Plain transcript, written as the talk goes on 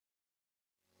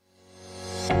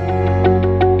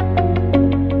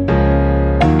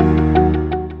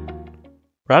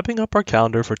Wrapping up our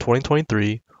calendar for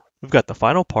 2023, we've got the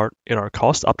final part in our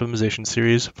cost optimization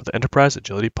series for the Enterprise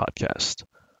Agility Podcast.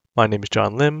 My name is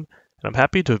John Lim, and I'm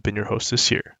happy to have been your host this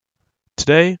year.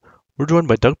 Today, we're joined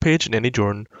by Doug Page and Andy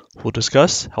Jordan, who will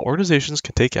discuss how organizations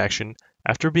can take action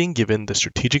after being given the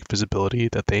strategic visibility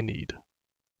that they need.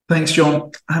 Thanks,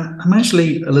 John. I'm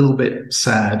actually a little bit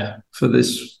sad for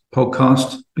this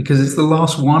podcast because it's the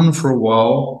last one for a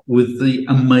while with the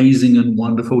amazing and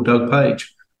wonderful Doug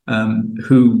Page.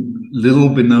 Who, little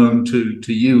beknown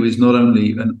to you, is not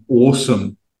only an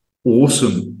awesome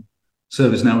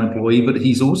ServiceNow employee, but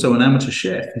he's also an amateur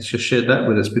chef. He's just shared that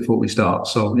with us before we start.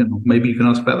 So, maybe you can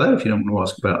ask about that if you don't want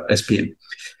to ask about SPM.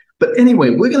 But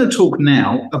anyway, we're going to talk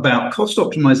now about cost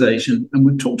optimization, and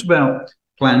we've talked about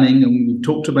planning and we've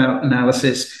talked about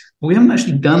analysis. We haven't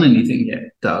actually done anything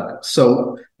yet, Doug.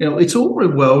 So, it's all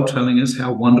very well telling us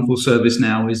how wonderful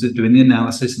ServiceNow is at doing the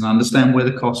analysis and understand where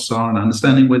the costs are and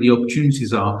understanding where the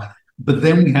opportunities are. But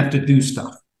then we have to do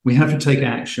stuff. We have to take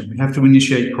action. We have to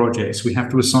initiate projects. We have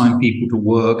to assign people to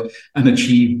work and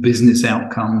achieve business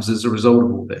outcomes as a result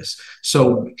of all this.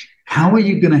 So how are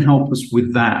you going to help us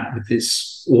with that, with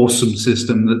this awesome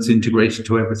system that's integrated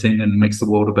to everything and makes the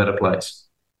world a better place?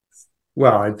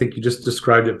 Well, I think you just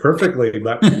described it perfectly.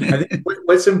 But I think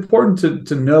what's important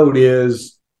to note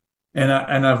is, and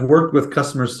I've worked with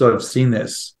customers, so I've seen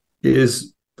this,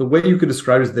 is the way you could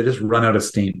describe it is they just run out of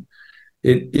steam.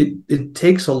 It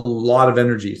takes a lot of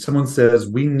energy. Someone says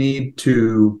we need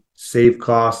to save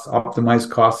costs, optimize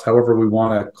costs, however we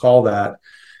want to call that,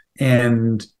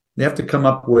 and they have to come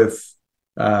up with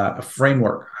a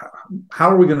framework. How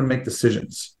are we going to make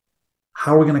decisions?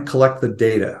 How are we going to collect the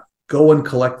data? Go and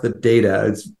collect the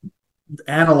data,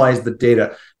 analyze the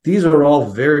data. These are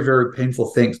all very, very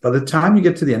painful things. By the time you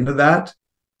get to the end of that,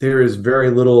 there is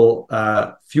very little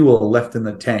fuel left in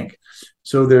the tank.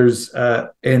 So there's,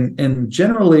 and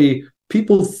generally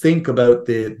people think about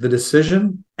the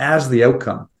decision as the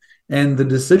outcome. And the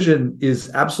decision is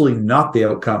absolutely not the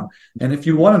outcome. And if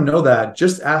you want to know that,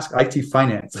 just ask IT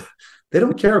finance. They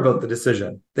don't care about the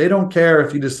decision. They don't care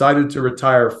if you decided to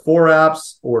retire 4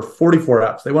 apps or 44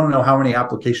 apps. They want to know how many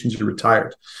applications you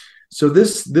retired. So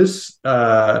this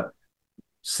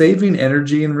saving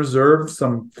energy and reserve,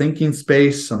 some thinking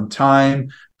space, some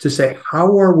time to say,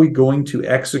 how are we going to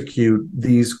execute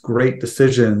these great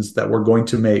decisions that we're going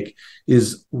to make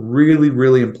is really,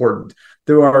 really important.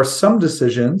 There are some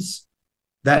decisions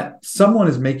that someone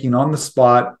is making on the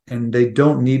spot and they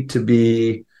don't need to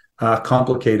be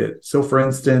complicated. So for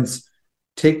instance,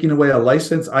 taking away a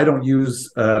license, I don't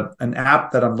use an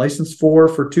app that I'm licensed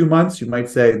for 2 months. You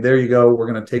might say, there you go,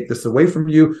 we're going to take this away from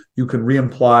you. You can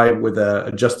reapply with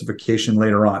a justification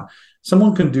later on.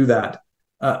 Someone can do that.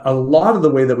 A lot of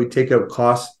the way that we take out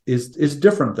costs is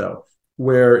different though,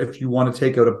 where if you want to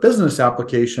take out a business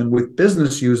application with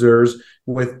business users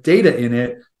with data in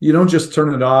it, you don't just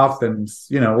turn it off and,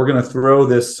 we're going to throw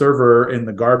this server in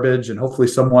the garbage and hopefully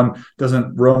someone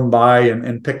doesn't roam by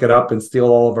and pick it up and steal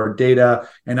all of our data.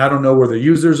 And I don't know where the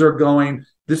users are going.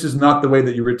 This is not the way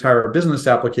that you retire a business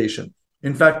application.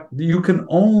 In fact, you can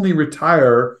only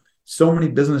retire so many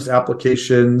business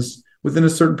applications within a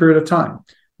certain period of time.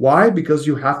 Why? Because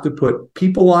you have to put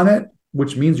people on it,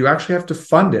 which means you actually have to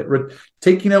fund it.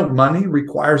 Taking out money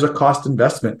requires a cost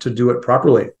investment to do it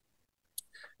properly.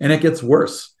 And it gets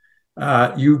worse.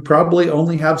 You probably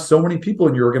only have so many people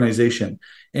in your organization.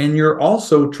 And you're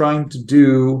also trying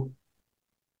to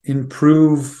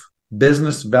improve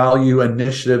business value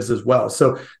initiatives as well.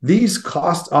 So these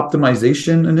cost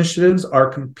optimization initiatives are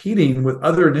competing with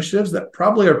other initiatives that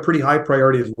probably are pretty high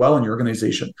priority as well in your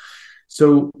organization.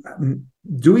 So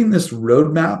doing this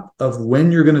roadmap of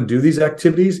when you're going to do these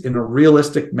activities in a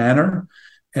realistic manner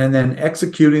and then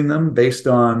executing them based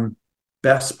on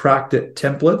best practice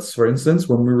templates. For instance,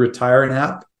 when we retire an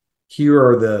app, here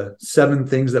are the 7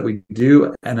 things that we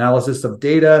do: analysis of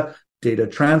data, data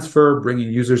transfer, bringing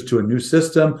users to a new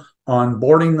system,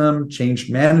 onboarding them, change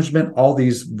management, all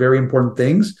these very important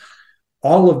things.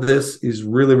 All of this is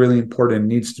really, really important and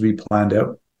needs to be planned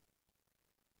out.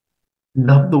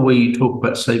 Love the way you talk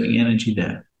about saving energy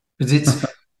there, because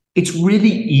it's really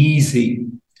easy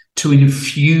to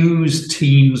infuse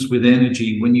teams with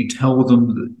energy when you tell them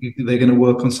that they're going to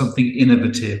work on something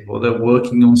innovative, or they're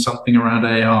working on something around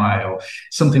AI, or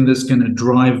something that's going to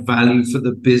drive value for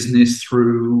the business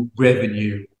through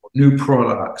revenue, or new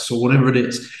products, or whatever it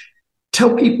is.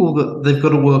 Tell people that they've got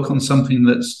to work on something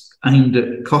that's aimed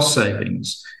at cost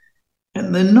savings,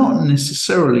 and they're not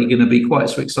necessarily going to be quite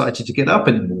so excited to get up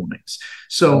in the mornings.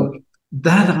 So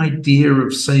that idea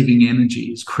of saving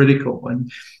energy is critical. And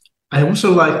I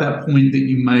also like that point that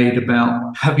you made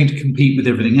about having to compete with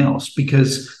everything else,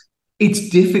 because it's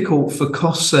difficult for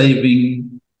cost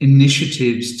saving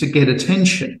initiatives to get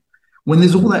attention when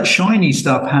there's all that shiny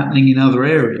stuff happening in other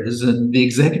areas and the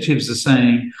executives are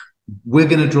saying, we're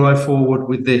going to drive forward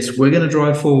with this, we're going to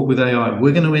drive forward with AI,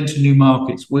 we're going to enter new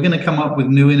markets, we're going to come up with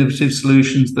new innovative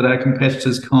solutions that our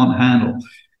competitors can't handle.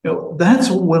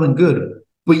 That's all well and good,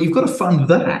 but you've got to fund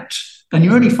that. And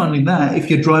you're only funding that if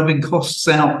you're driving costs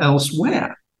out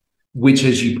elsewhere, which,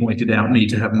 as you pointed out, need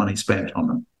to have money spent on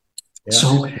them. Yeah.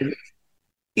 So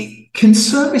can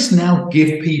ServiceNow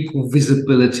give people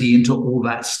visibility into all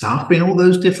that stuff in all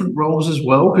those different roles as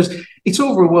well? Because it's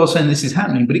all very well saying this is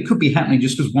happening, but it could be happening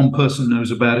just because one person knows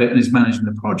about it and is managing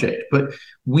the project. But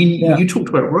you talked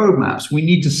about roadmaps. We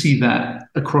need to see that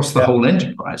across the whole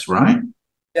enterprise, right?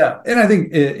 Yeah. And I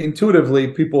think intuitively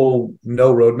people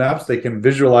know roadmaps. They can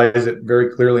visualize it very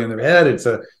clearly in their head. It's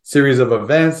a series of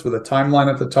events with a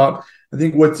timeline at the top. I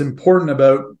think what's important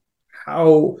about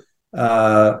how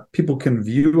people can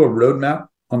view a roadmap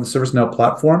on the ServiceNow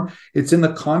platform, it's in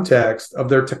the context of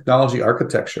their technology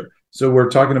architecture. So we're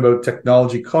talking about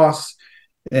technology costs,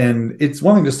 and it's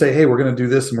one thing to say, hey, we're going to do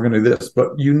this and we're going to do this, but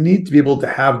you need to be able to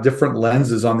have different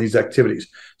lenses on these activities.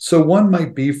 So one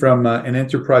might be from an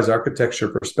enterprise architecture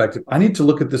perspective. I need to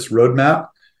look at this roadmap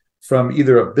from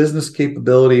either a business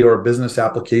capability or a business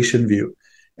application view.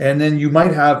 And then you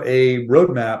might have a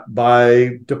roadmap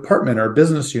by department or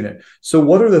business unit. So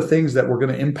what are the things that we're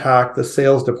going to impact the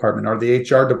sales department or the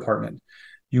HR department?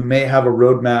 You may have a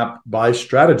roadmap by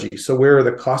strategy. So where are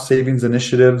the cost savings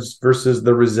initiatives versus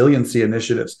the resiliency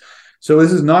initiatives? So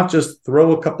this is not just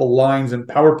throw a couple lines in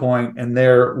PowerPoint and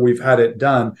there we've had it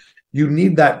done. You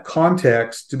need that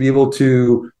context to be able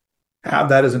to have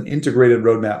that as an integrated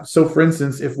roadmap. So for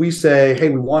instance, if we say, hey,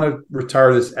 we want to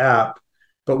retire this app,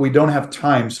 but we don't have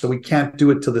time, so we can't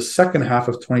do it till the second half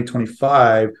of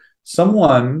 2025,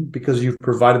 someone, because you've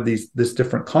provided this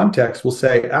different context, will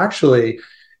say, actually,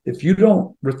 if you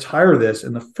don't retire this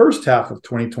in the first half of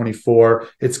 2024,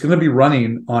 it's going to be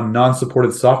running on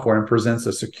non-supported software and presents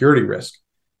a security risk.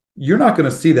 You're not going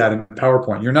to see that in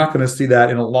PowerPoint. You're not going to see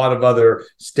that in a lot of other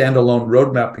standalone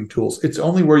road mapping tools. It's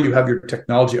only where you have your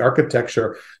technology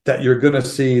architecture that you're going to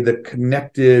see the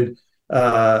connectiveness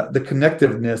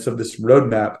of this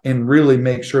roadmap and really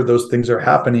make sure those things are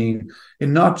happening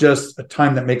in not just a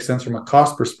time that makes sense from a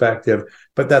cost perspective,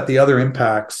 but that the other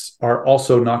impacts are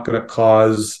also not going to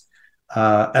cause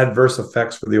adverse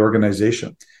effects for the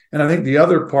organization. And I think the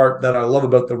other part that I love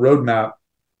about the roadmap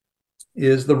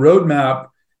is the roadmap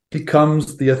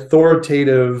becomes the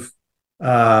authoritative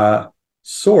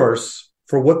source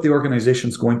for what the organization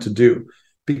is going to do.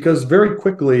 Because very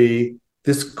quickly,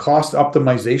 this cost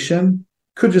optimization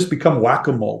could just become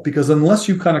whack-a-mole, because unless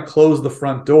you kind of close the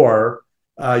front door,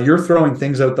 you're throwing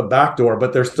things out the back door,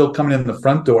 but they're still coming in the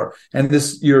front door. And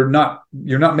this, you're not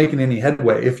making any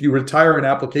headway. If you retire an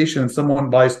application and someone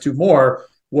buys two more,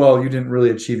 well, you didn't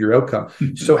really achieve your outcome.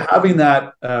 So having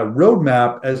that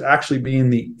roadmap as actually being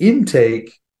the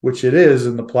intake, which it is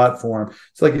in the platform,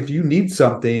 it's like if you need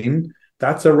something,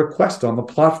 that's a request on the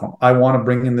platform. I want to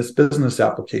bring in this business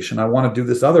application. I want to do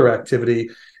this other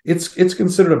activity. It's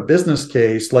considered a business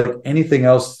case like anything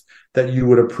else that you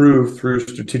would approve through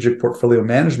strategic portfolio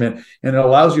management. And it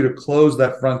allows you to close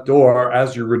that front door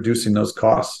as you're reducing those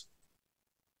costs.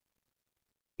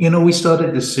 We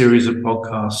started this series of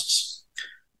podcasts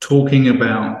talking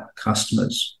about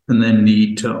customers and their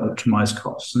need to optimize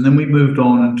costs. And then we moved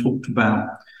on and talked about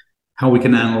how we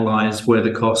can analyze where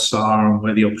the costs are and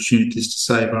where the opportunities to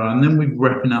save are. And then we're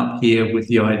wrapping up here with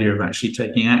the idea of actually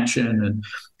taking action and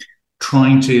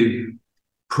trying to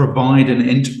provide an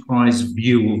enterprise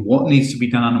view of what needs to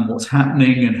be done and what's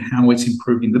happening and how it's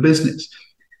improving the business.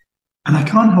 And I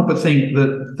can't help but think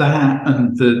that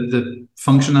and the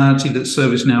functionality that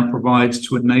ServiceNow provides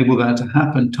to enable that to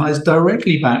happen ties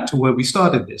directly back to where we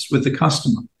started this with the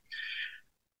customer.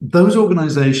 Those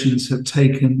organizations have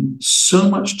taken so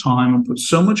much time and put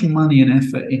so much money and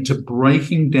effort into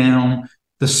breaking down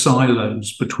the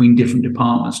silos between different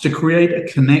departments to create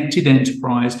a connected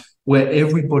enterprise where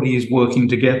everybody is working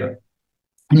together.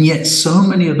 And yet so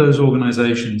many of those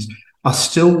organizations are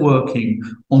still working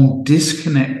on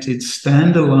disconnected,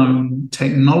 standalone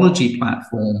technology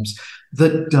platforms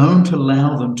that don't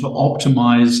allow them to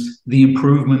optimize the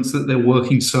improvements that they're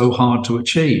working so hard to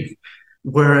achieve.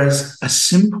 Whereas a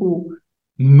simple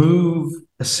move,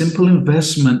 a simple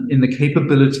investment in the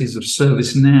capabilities of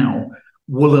ServiceNow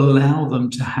will allow them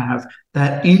to have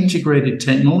that integrated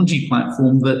technology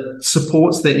platform that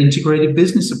supports their integrated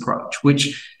business approach,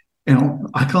 which,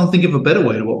 I can't think of a better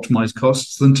way to optimize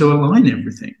costs than to align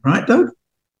everything, right, Doug?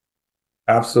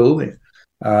 Absolutely.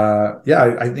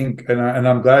 I think, and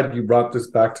I'm glad you brought this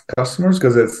back to customers,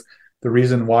 because it's the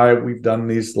reason why we've done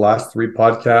these last 3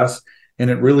 podcasts. And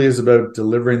it really is about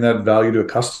delivering that value to a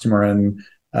customer. And,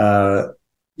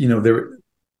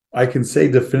 I can say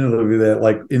definitively that,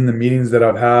 like, in the meetings that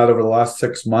I've had over the last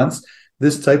 6 months,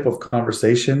 this type of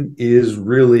conversation is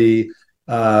really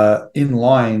in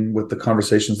line with the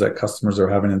conversations that customers are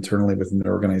having internally within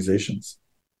their organizations.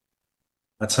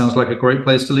 That sounds like a great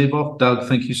place to leave off. Doug,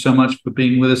 thank you so much for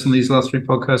being with us on these last 3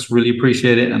 podcasts. Really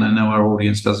appreciate it. And I know our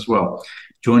audience does as well.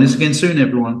 Join us again soon,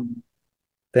 everyone.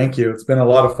 Thank you. It's been a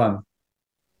lot of fun.